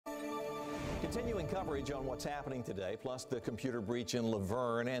Continuing coverage on what's happening today, plus the computer breach in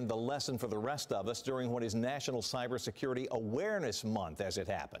Laverne and the lesson for the rest of us during what is National Cybersecurity Awareness Month as it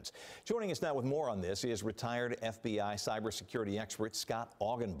happens. Joining us now with more on this is retired FBI cybersecurity expert Scott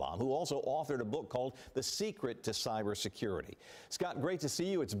Augenbaum, who also authored a book called The Secret to Cybersecurity. Scott, great to see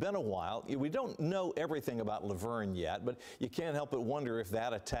you. It's been a while. We don't know everything about Laverne yet, but you can't help but wonder if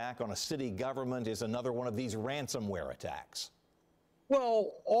that attack on a city government is another one of these ransomware attacks.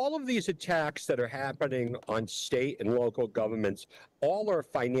 Well, all of these attacks that are happening on state and local governments all are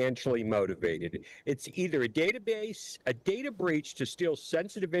financially motivated. It's either a data breach to steal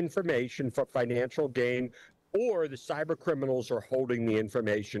sensitive information for financial gain, or the cyber criminals are holding the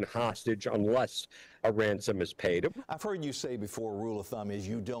information hostage unless a ransom is paid. I've heard you say before, rule of thumb is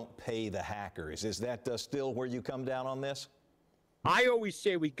you don't pay the hackers. Is that still where you come down on this? I always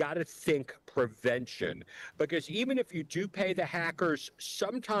say we got to think prevention, because even if you do pay the hackers,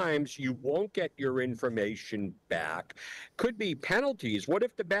 sometimes you won't get your information back. Could be penalties. What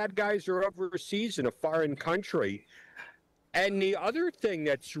if the bad guys are overseas in a foreign country? And the other thing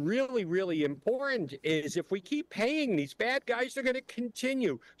that's really, really important is if we keep paying, these bad guys are going to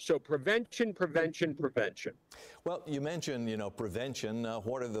continue. So prevention, prevention, prevention. Well, you mentioned, prevention.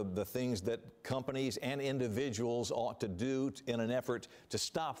 What are the things that companies and individuals ought to do in an effort to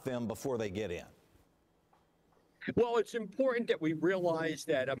stop them before they get in? Well, it's important that we realize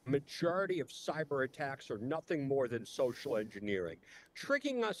that a majority of cyber attacks are nothing more than social engineering,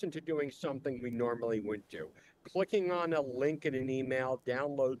 tricking us into doing something we normally wouldn't do. Clicking on a link in an email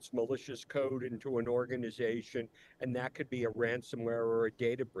downloads malicious code into an organization, and that could be a ransomware or a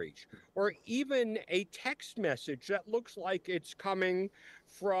data breach. Or even a text message that looks like it's coming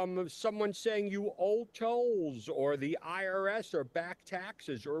from someone saying you owe tolls, or the IRS, or back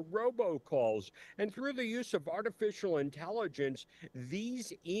taxes, or robocalls. And through the use of artificial intelligence,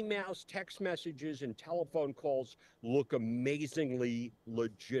 these emails, text messages, and telephone calls look amazingly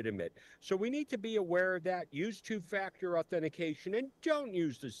legitimate. So we need to be aware of that. Use two-factor authentication, and don't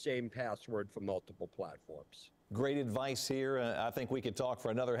use the same password for multiple platforms. Great advice here. I think we could talk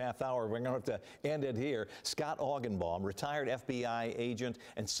for another half hour. We're going to have to end it here. Scott Augenbaum, retired FBI agent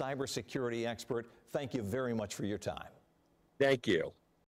and cybersecurity expert, thank you very much for your time. Thank you.